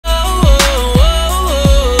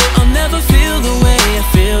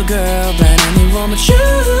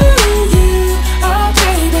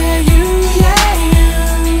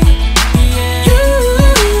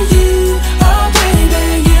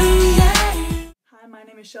My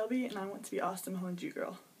name is Shelby and I want to be Austin Mahoney's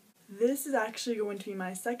U-Girl. This is actually going to be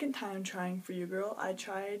my second time trying for U-Girl. I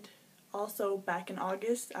tried also back in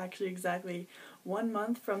August, actually exactly 1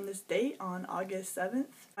 month from this date on August 7th.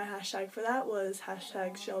 My hashtag for that was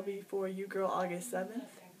hashtag ShelbiForUGirl August 7th.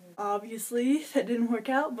 Obviously that didn't work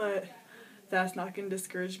out, but that's not going to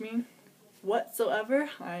discourage me whatsoever.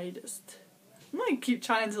 I'm going to keep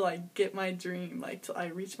trying to get my dream, till I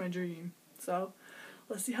reach my dream. So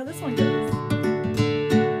let's see how this one goes.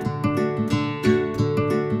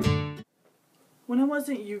 When I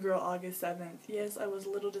wasn't U-Girl August 7th, yes, I was a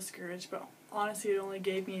little discouraged, but honestly it only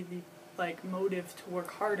gave me the motive to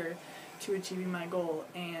work harder to achieving my goal,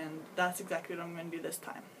 and that's exactly what I'm going to do this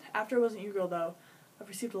time. After I wasn't U-Girl though, I've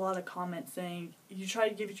received a lot of comments saying, you tried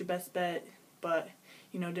to give it your best bet, but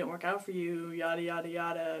it didn't work out for you, yada yada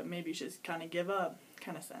yada, maybe you should just kind of give up,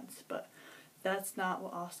 kind of sense. But that's not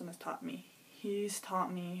what Austin has taught me. He's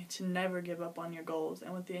taught me to never give up on your goals,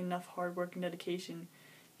 and with enough hard work and dedication,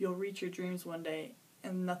 you'll reach your dreams one day,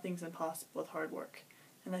 and nothing's impossible with hard work.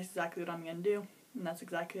 And that's exactly what I'm going to do, and that's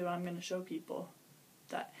exactly what I'm going to show people.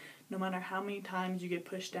 That no matter how many times you get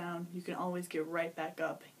pushed down, you can always get right back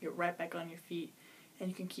up, get right back on your feet, and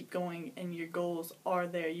you can keep going, and your goals are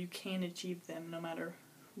there. You can achieve them no matter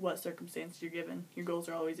what circumstance you're given. Your goals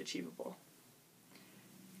are always achievable.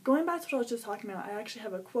 Going back to what I was just talking about, I actually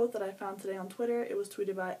have a quote that I found today on Twitter. It was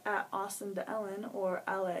tweeted by @AustinDeEllen, or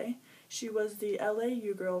LA. She was the LA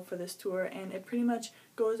U-Girl for this tour, and it pretty much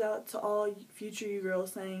goes out to all future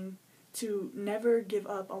U-Girls saying to never give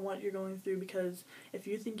up on what you're going through, because if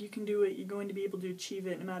you think you can do it, you're going to be able to achieve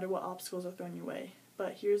it no matter what obstacles are thrown your way.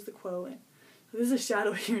 But here's the quote. There's a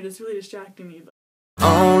shadow here that's really distracting me.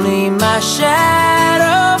 Only my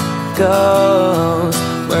shadow goes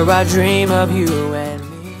where I dream of you and me.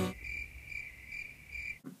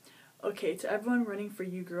 Okay, to everyone running for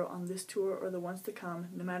U-Girl on this tour or the ones to come,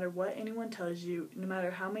 no matter what anyone tells you, no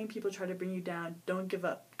matter how many people try to bring you down, don't give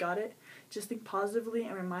up. Got it? Just think positively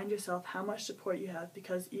and remind yourself how much support you have,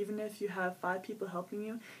 because even if you have 5 people helping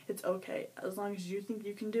you, it's okay. As long as you think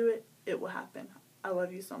you can do it, it will happen. I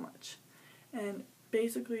love you so much. And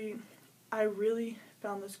basically, I really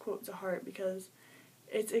found this quote to heart because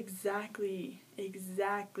it's exactly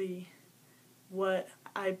what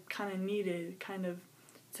I kind of needed,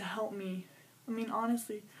 to help me. I mean,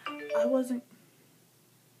 honestly, I wasn't...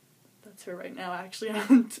 That's her right now, actually.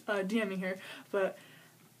 I'm DMing her. But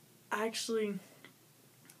actually,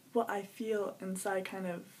 what I feel inside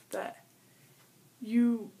that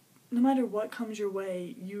no matter what comes your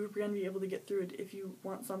way, you're going to be able to get through it if you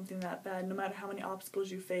want something that bad. No matter how many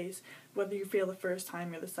obstacles you face, whether you fail the first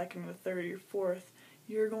time or the second or the third or your fourth,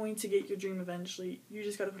 you're going to get your dream eventually. You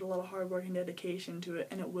just got to put a lot of hard work and dedication to it,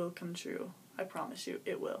 and it will come true. I promise you,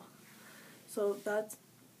 it will. So that's,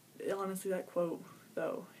 honestly, that quote,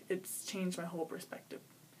 though, it's changed my whole perspective.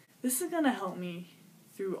 This is going to help me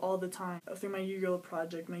through all the time, through my U-Girl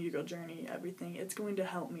project, my U-Girl journey, everything. It's going to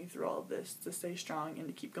help me through all of this to stay strong and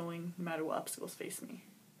to keep going no matter what obstacles face me.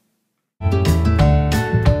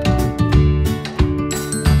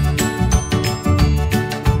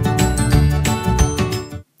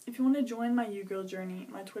 If you want to join my U-Girl journey,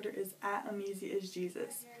 my Twitter is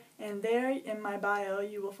 @AmeziaIsJesus. And there in my bio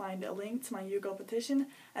you will find a link to my U-Girl petition,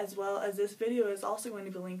 as well as this video is also going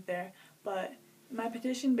to be linked there. But my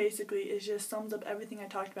petition basically just sums up everything I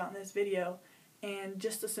talked about in this video, and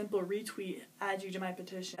just a simple retweet adds you to my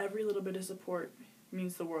petition. Every little bit of support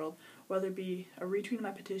means the world, whether it be a retweet of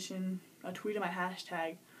my petition, a tweet of my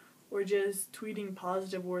hashtag, or just tweeting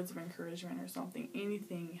positive words of encouragement or something.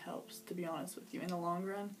 Anything helps, to be honest with you. In the long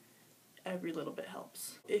run, every little bit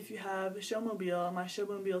helps. If you have a showmobile, my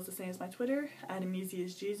showmobile is the same as my Twitter,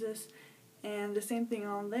 @AmeziaIsJesus, and the same thing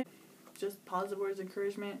on there. Just positive words of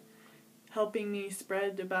encouragement, helping me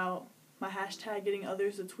spread about my hashtag, getting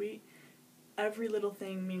others to tweet. Every little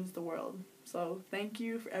thing means the world. So thank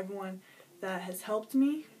you for everyone that has helped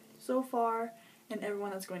me so far, and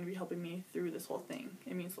everyone that's going to be helping me through this whole thing.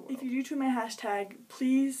 It means the world. If you do tweet my hashtag,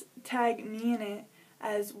 please tag me in it,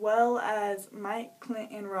 as well as Mike,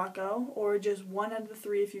 Clint, and Rocco, or just one out of the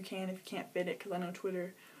 3 if you can't fit it, because I know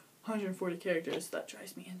Twitter, 140 characters, that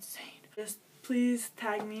drives me insane. Just please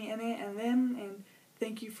tag me in it and them, and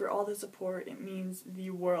thank you for all the support. It means the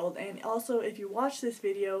world. And also, if you watch this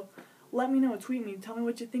video, let me know, tweet me, tell me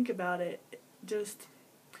what you think about it. Just,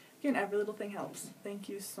 again, every little thing helps. Thank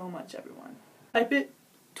you so much, everyone. Type it,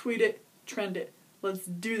 tweet it, trend it. Let's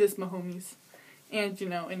do this, my homies. And,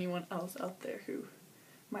 anyone else out there who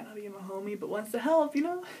might not be my homie but wants to help,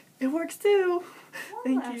 it works too.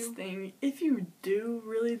 Thank you. Thing, if you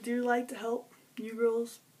really do like to help you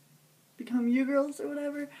girls become you girls or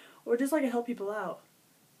whatever, or just like to help people out,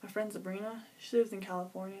 my friend Sabrina, she lives in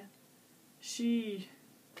California. She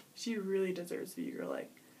really deserves to be your girl.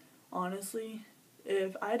 Like, honestly,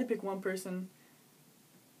 if I had to pick one person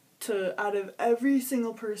out of every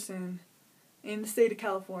single person in the state of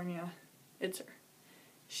California, it's her.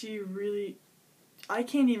 She really, I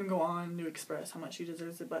can't even go on to express how much she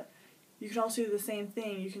deserves it, but you can also do the same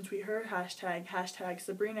thing. You can tweet her, hashtag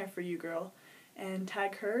SabrinaForUGirl, and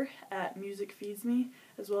tag her at MusicFeedsMe,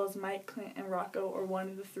 as well as Mike, Clint, and Rocco, or one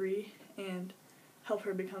of the three, and help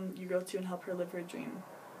her become your girl too and help her live her dream.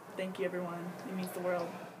 Thank you, everyone. It means the world.